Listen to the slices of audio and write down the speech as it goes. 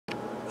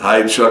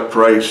Hi, Chuck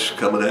Price,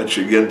 coming at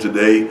you again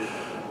today.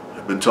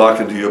 I've been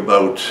talking to you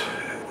about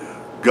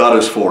God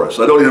is for us.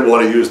 I don't even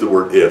want to use the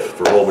word if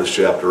for Romans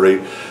chapter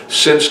 8.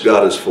 Since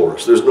God is for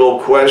us, there's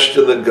no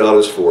question that God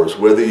is for us.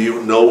 Whether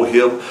you know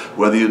Him,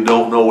 whether you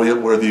don't know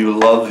Him, whether you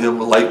love Him,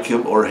 like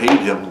Him, or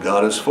hate Him,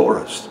 God is for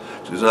us.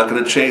 He's not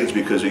going to change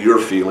because of your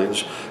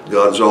feelings.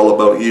 God's all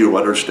about you.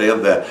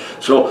 Understand that.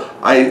 So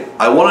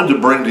I wanted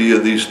to bring to you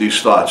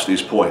these thoughts,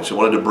 these points. I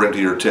wanted to bring to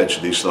your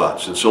attention these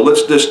thoughts. And so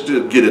let's just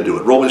get into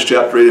it. Romans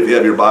chapter 8, if you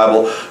have your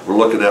Bible, we're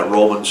looking at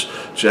Romans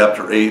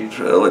chapter 8.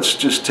 Let's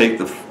just take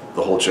the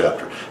whole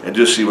chapter and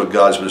just see what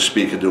God's been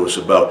speaking to us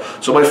about.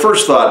 So my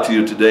first thought to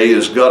you today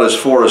is God is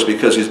for us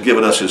because He's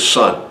given us His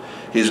Son.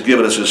 He's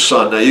given us His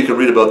Son. Now you can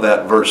read about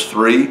that in verse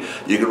 3.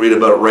 You can read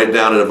about it right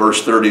down into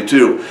verse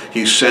 32.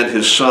 He sent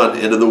His Son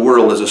into the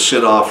world as a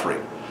sin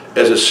offering.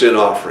 As a sin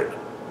offering.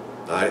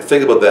 All right,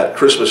 think about that.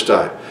 Christmas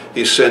time.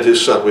 He sent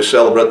His Son. We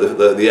celebrate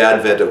the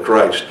advent of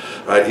Christ.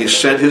 All right, He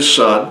sent His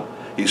Son.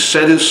 He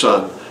sent His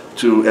Son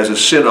as a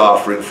sin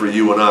offering for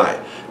you and I.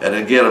 And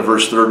again in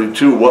verse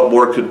 32, what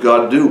more could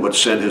God do but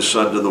send His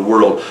Son to the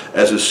world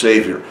as a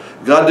Savior?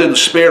 God didn't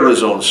spare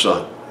His own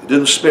Son. He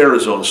didn't spare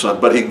His own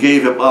Son, but He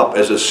gave Him up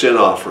as a sin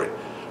offering.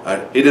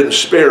 Right? He didn't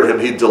spare Him,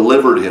 He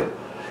delivered Him.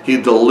 He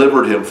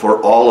delivered Him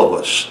for all of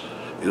us.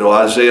 You know,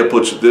 Isaiah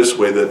puts it this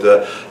way, that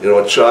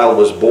a child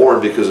was born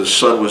because a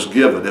son was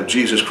given. If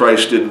Jesus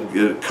Christ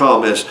didn't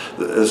come as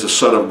the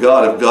Son of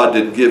God, if God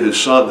didn't give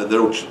His Son, then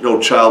no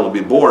child would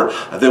be born.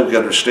 I think we can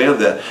understand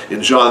that.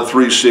 In John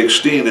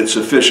 3:16, it's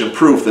sufficient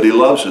proof that He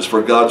loves us.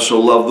 For God so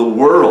loved the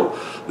world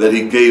that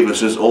He gave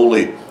us His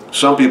only,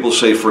 some people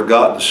say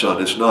forgotten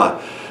Son. It's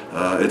not.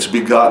 It's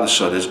begotten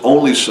Son, His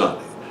only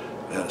Son.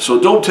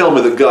 So don't tell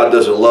me that God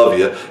doesn't love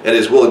you and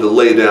is willing to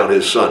lay down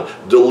His Son.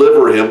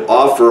 Deliver Him,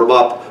 offer Him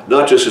up,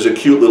 not just as a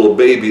cute little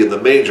baby in the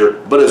manger,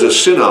 but as a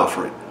sin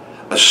offering.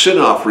 A sin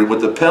offering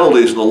with the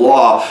penalties and the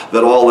law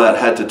that all that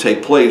had to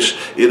take place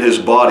in His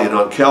body and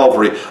on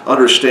Calvary.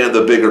 Understand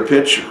the bigger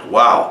picture.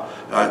 Wow.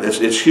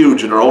 It's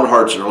huge in our own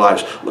hearts and our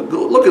lives.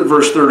 Look at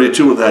verse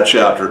 32 of that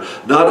chapter.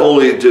 Not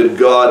only did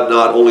God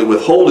not only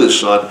withhold His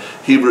Son,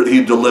 He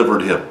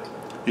delivered Him.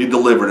 He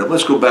delivered Him.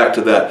 Let's go back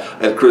to that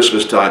at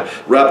Christmas time.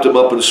 Wrapped Him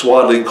up in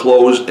swaddling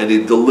clothes and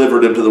He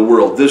delivered Him to the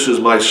world. This is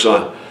my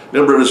Son.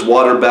 Remember His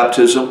water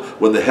baptism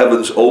when the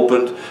heavens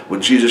opened,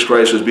 when Jesus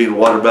Christ was being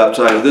water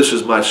baptized? This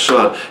is my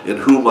Son in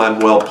whom I'm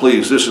well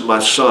pleased. This is my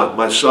Son,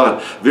 my Son.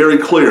 Very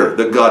clear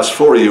that God's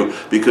for you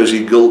because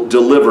He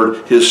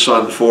delivered His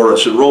Son for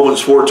us. In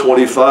Romans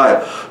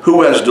 4:25,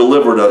 who has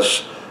delivered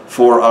us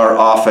for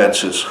our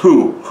offenses?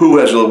 Who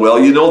has, well,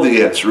 you know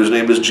the answer. His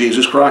name is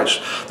Jesus Christ.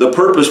 The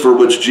purpose for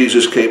which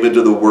Jesus came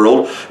into the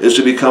world is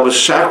to become a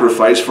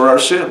sacrifice for our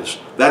sins.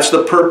 That's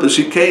the purpose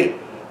He came.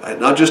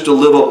 Not just to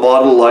live a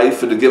model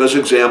life and to give us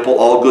example,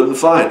 all good and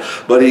fine.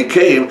 But He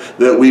came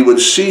that we would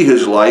see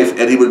His life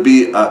and He would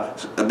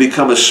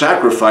become a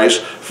sacrifice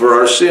for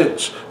our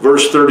sins.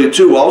 Verse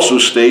 32 also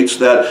states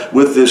that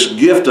with this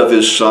gift of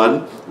His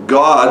Son,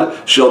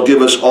 God shall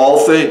give us all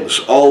things,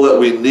 all that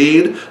we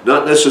need,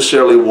 not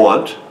necessarily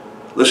want.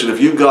 Listen, if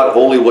you got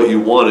only what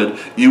you wanted,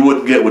 you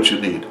wouldn't get what you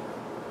need.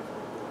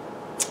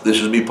 This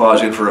is me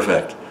pausing for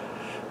effect.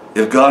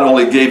 If God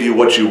only gave you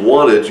what you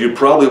wanted, you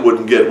probably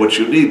wouldn't get what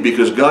you need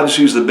because God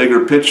sees the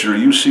bigger picture.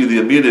 You see the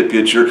immediate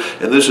picture,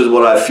 and this is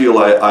what I feel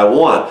I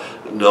want.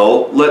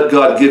 No, let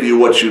God give you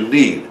what you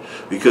need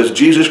because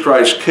Jesus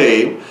Christ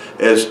came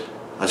as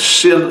a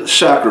sin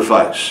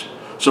sacrifice.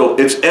 So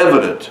it's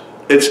evident.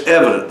 It's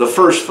evident. The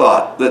first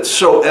thought, that's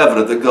so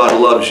evident that God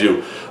loves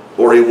you,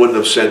 or He wouldn't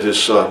have sent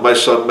His Son. My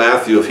son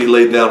Matthew, if he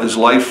laid down his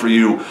life for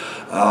you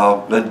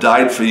and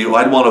died for you,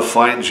 I'd want to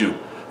find you.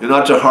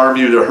 Not to harm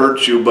you, to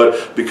hurt you,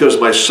 but because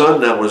my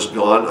son now is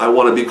gone, I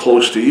want to be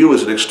close to you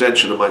as an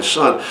extension of my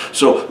Son.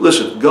 So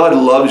listen, God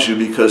loves you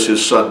because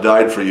His Son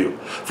died for you.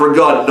 For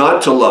God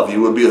not to love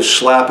you would be a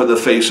slap in the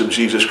face of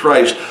Jesus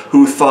Christ,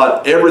 who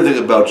thought everything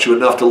about you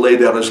enough to lay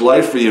down His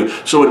life for you.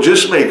 So it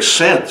just makes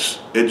sense.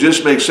 It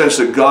just makes sense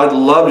that God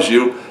loves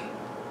you.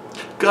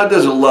 God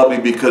doesn't love me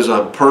because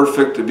I'm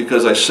perfect and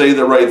because I say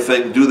the right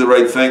thing, do the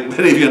right thing.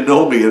 Many of you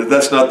know me, and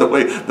that's not the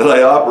way that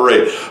I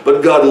operate.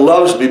 But God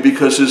loves me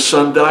because His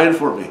Son died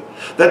for me.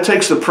 That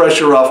takes the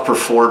pressure off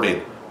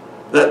performing.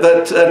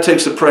 That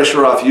takes the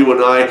pressure off you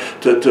and I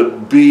to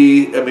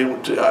be,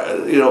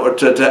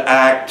 to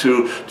act,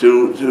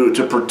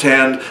 to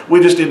pretend.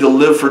 We just need to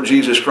live for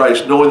Jesus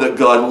Christ, knowing that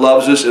God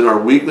loves us in our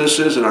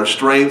weaknesses, in our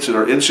strengths, in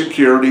our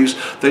insecurities,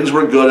 things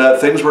we're good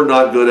at, things we're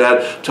not good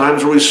at,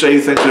 times where we say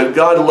things that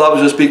God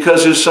loves us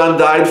because His Son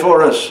died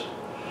for us.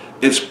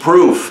 It's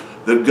proof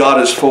that God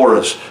is for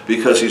us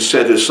because He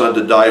sent His Son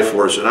to die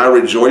for us, and I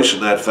rejoice in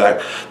that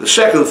fact. The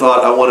second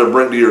thought I want to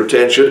bring to your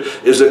attention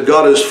is that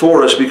God is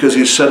for us because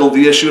He settled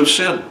the issue of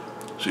sin.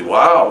 See,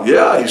 wow,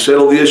 yeah, He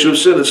settled the issue of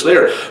sin. It's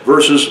there.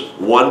 Verses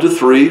 1 to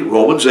 3,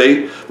 Romans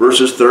 8,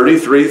 verses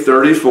 33,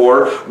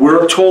 34,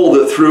 we're told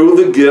that through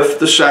the gift,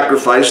 the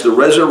sacrifice, the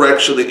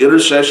resurrection, the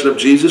intercession of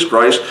Jesus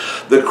Christ,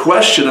 the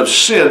question of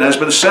sin has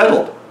been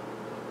settled.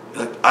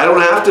 I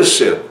don't have to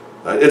sin.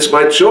 It's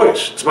my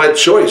choice. It's my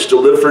choice to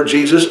live for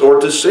Jesus or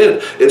to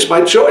sin. It's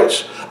my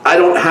choice. I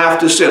don't have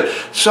to sin.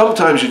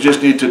 Sometimes you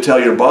just need to tell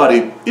your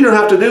body, you don't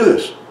have to do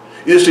this.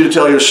 You just need to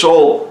tell your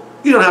soul,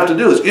 you don't have to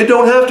do this. You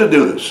don't have to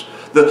do this.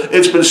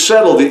 It's been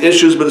settled. The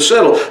issue's been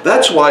settled.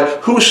 That's why,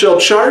 who shall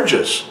charge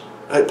us?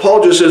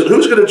 Paul just says,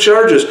 who's going to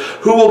charge us?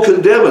 Who will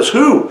condemn us?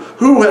 Who?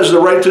 Who has the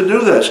right to do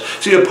this?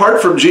 See,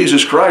 apart from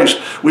Jesus Christ,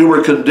 we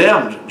were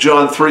condemned,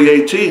 John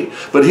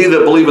 3:18. But he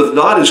that believeth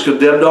not is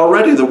condemned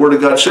already. The Word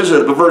of God says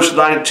that. But verse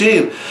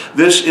 19,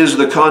 this is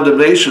the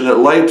condemnation that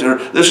light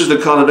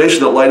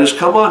has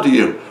come unto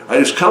you. Right?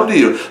 It's come to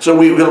you. So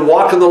we can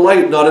walk in the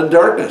light, not in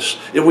darkness.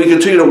 If we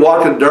continue to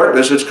walk in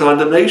darkness, it's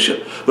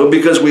condemnation. But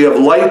because we have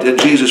light in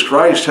Jesus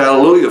Christ,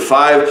 hallelujah,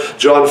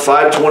 John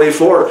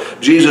 5:24,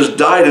 Jesus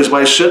died as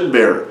my sin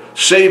bearer,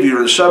 Savior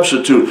and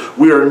substitute.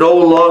 We are no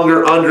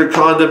longer under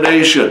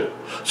condemnation.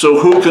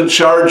 So who can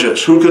charge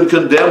us? Who can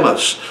condemn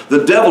us?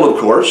 The devil, of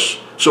course.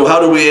 So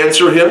how do we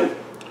answer him?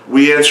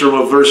 We answer him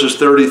with verses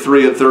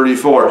 33 and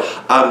 34.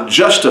 I'm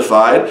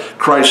justified.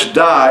 Christ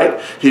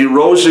died. He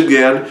rose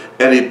again.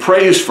 And he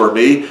prays for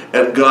me.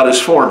 And God is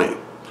for me.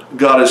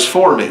 God is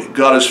for me.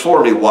 God is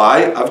for me.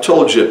 Why? I've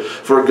told you.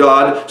 For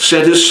God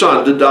sent his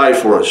Son to die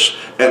for us.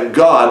 And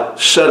God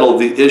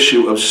settled the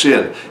issue of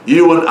sin.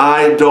 You and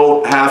I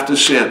don't have to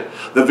sin.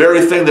 The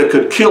very thing that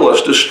could kill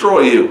us,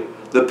 destroy you.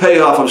 The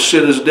payoff of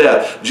sin is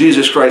death.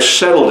 Jesus Christ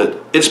settled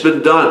it. It's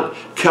been done.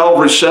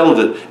 Calvary settled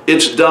it.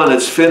 It's done.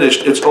 It's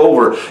finished. It's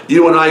over.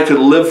 You and I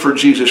can live for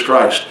Jesus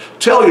Christ.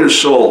 Tell your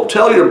soul,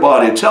 tell your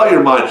body, tell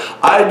your mind,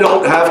 I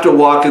don't have to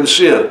walk in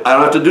sin. I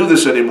don't have to do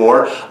this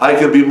anymore. I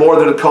can be more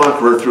than a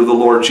conqueror through the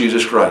Lord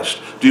Jesus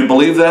Christ. Do you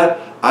believe that?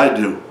 I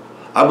do.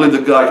 I believe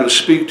that God can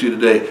speak to you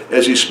today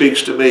as he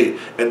speaks to me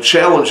and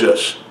challenge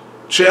us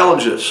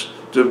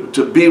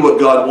to be what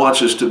God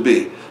wants us to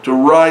be, to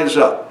rise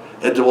up,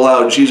 and to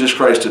allow Jesus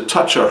Christ to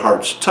touch our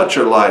hearts, touch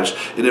our lives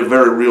in a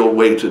very real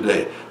way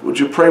today. Would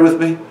you pray with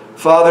me?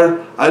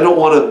 Father, I don't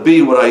want to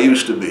be what I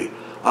used to be.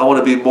 I want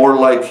to be more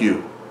like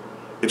you.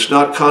 It's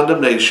not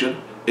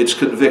condemnation, it's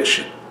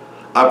conviction.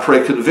 I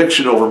pray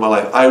conviction over my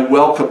life. I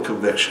welcome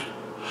conviction.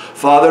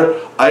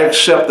 Father, I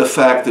accept the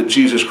fact that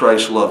Jesus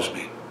Christ loves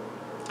me.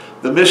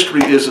 The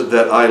mystery isn't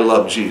that I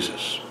love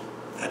Jesus.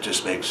 That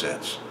just makes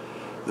sense.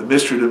 The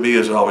mystery to me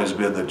has always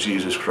been that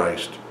Jesus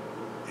Christ,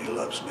 he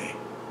loves me.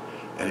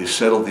 And he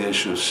settled the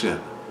issue of sin.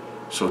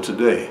 So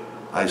today,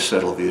 I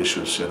settle the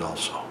issue of sin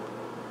also.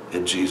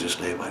 In Jesus'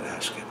 name I'd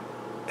ask him.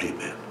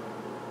 Amen.